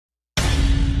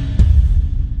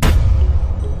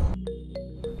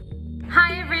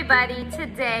everybody,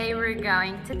 today we're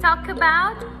going to talk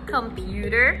about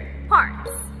computer parts.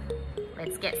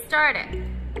 Let's get started.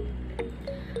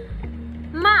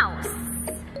 Mouse.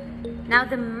 Now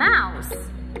the mouse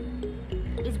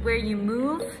is where you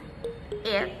move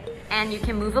it, and you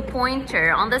can move a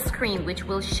pointer on the screen which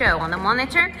will show on the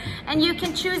monitor, and you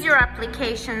can choose your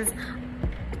applications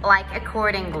like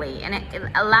accordingly, and it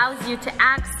allows you to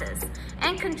access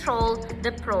and control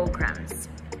the programs.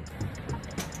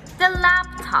 The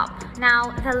laptop.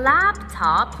 Now the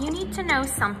laptop, you need to know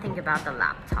something about the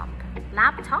laptop.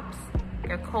 Laptops,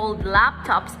 they're called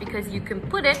laptops because you can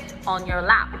put it on your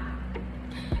lap.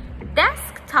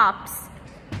 Desktops,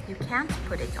 you can't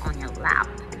put it on your lap,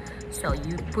 so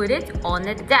you put it on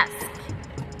a desk.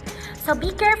 So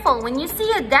be careful, when you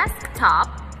see a desktop,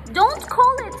 don't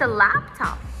call it a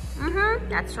laptop.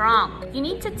 That's wrong. You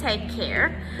need to take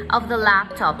care of the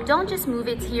laptop. Don't just move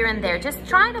it here and there. Just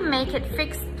try to make it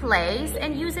fixed place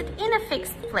and use it in a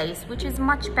fixed place, which is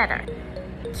much better.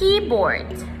 Keyboard.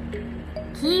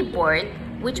 Keyboard,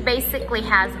 which basically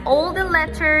has all the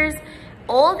letters,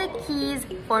 all the keys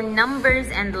for numbers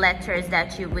and letters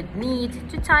that you would need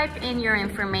to type in your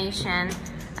information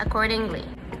accordingly.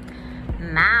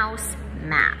 Mouse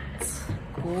mat.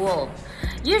 Cool.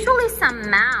 Usually some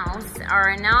mouse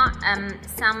are not,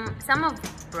 some of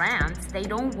brands, they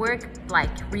don't work like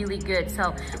really good.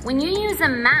 So when you use a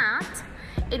mat,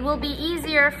 it will be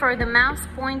easier for the mouse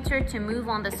pointer to move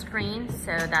on the screen.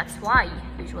 So that's why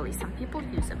usually some people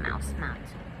use a mouse mat.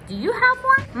 Do you have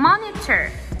one?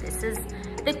 Monitor. This is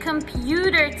the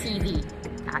computer TV.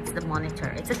 That's the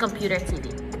monitor. It's a computer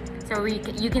TV. So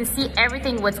you can see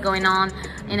everything what's going on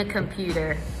in a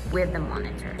computer with the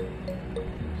monitor.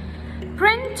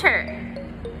 Printer.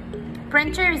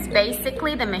 Printer is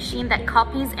basically the machine that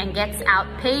copies and gets out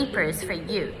papers for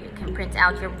you. You can print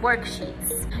out your worksheets.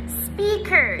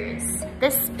 Speakers. The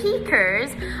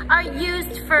speakers are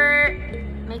used for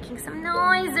making some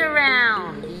noise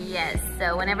around. Yes,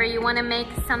 so whenever you want to make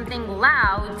something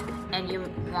loud and you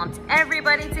want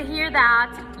everybody to hear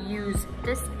that, use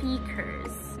the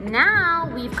speakers.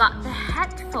 Now we've got the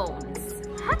headphones.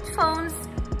 Headphones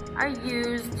are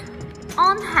used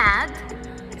on head,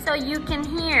 so you can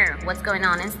hear what's going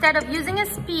on. Instead of using a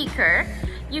speaker,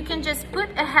 you can just put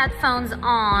a headphones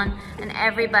on and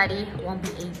everybody won't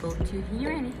be able to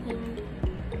hear anything.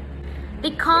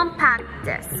 The compact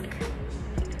disc.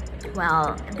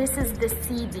 Well, this is the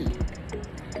CD.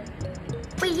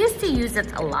 We used to use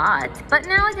it a lot, but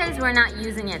nowadays we're not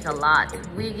using it a lot.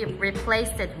 We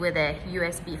replaced it with a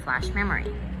USB flash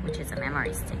memory, which is a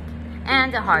memory stick,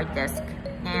 and a hard disk,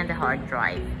 and a hard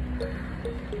drive.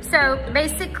 So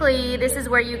basically, this is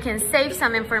where you can save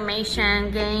some information,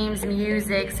 games,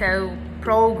 music, so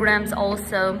programs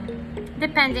also,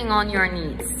 depending on your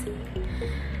needs.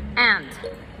 And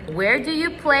where do you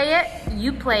play it?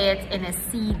 You play it in a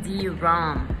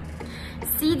CD-ROM.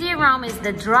 CD-ROM is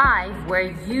the drive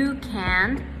where you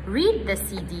can read the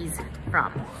CDs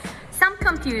from. Some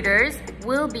computers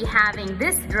will be having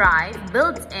this drive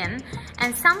built in,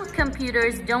 and some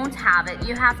computers don't have it.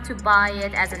 You have to buy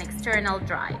it as an external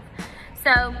drive.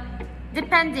 So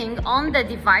depending on the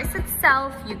device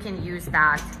itself, you can use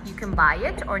that. You can buy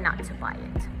it or not to buy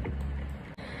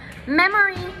it.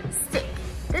 Memory stick.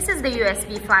 This is the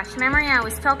USB flash memory I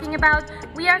was talking about.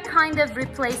 We are kind of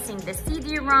replacing the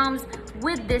CD-ROMs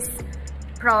with this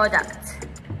product.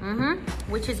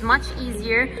 Which is much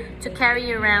easier to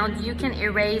carry around. You can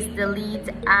erase, delete,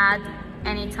 add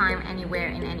anytime, anywhere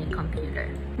in any computer.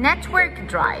 Network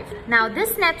drive. Now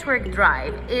this network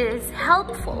drive is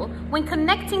helpful when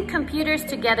connecting computers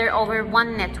together over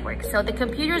one network. So the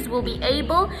computers will be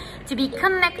able to be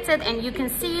connected and you can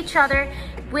see each other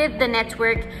with the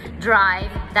network drive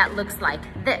that looks like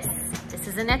this. This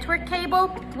is a network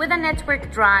cable with a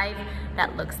network drive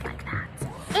that looks like that.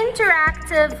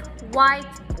 Interactive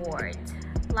whiteboard.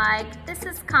 Like, this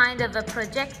is kind of a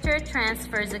projector,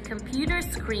 transfers a computer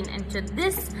screen into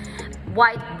this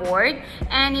whiteboard,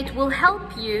 and it will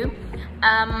help you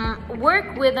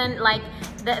work with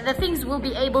the things will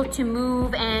be able to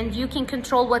move, and you can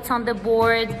control what's on the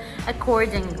board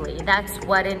accordingly. That's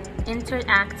what an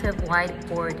interactive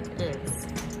whiteboard is.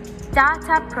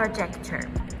 Data projector.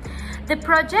 The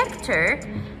projector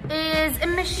is a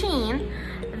machine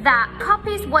that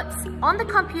copies what's on the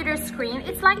computer screen.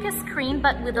 It's like a screen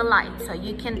but with a light, so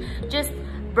you can just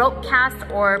broadcast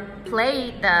or play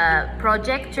the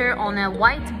projector on a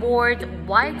whiteboard,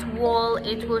 white wall.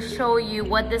 It will show you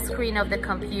what the screen of the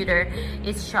computer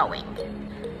is showing.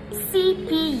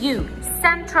 CPU,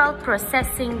 Central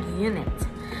Processing Unit.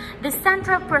 The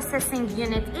Central Processing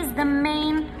Unit is the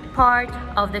main part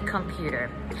of the computer.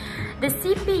 The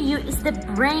CPU is the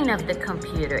brain of the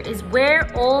computer, is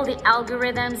where all the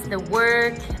algorithms, the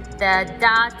work, the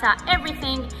data,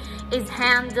 everything is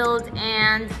handled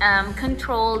and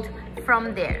controlled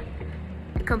from there.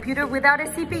 A computer without a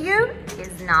CPU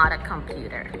is not a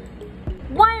computer.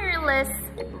 Wireless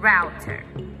router.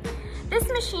 This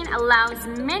machine allows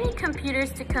many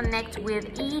computers to connect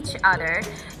with each other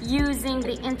using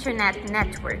the internet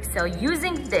network. So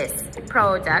using this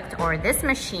product or this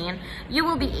machine, you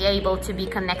will be able to be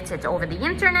connected over the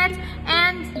internet,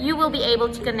 and you will be able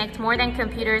to connect more than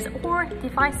computers or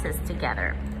devices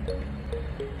together.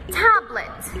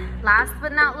 Tablet. Last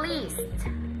but not least,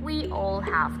 we all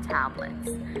have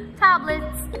tablets.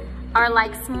 Tablets are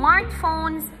like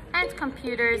smartphones and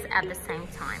computers at the same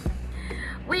time.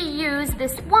 We use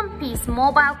this one-piece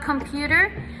mobile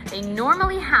computer. They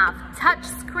normally have touch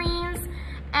screens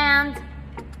and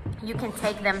you can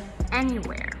take them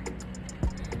anywhere.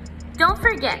 Don't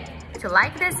forget to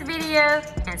like this video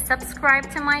and subscribe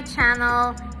to my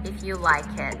channel if you like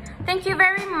it. Thank you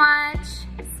very much.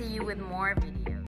 See you with more videos.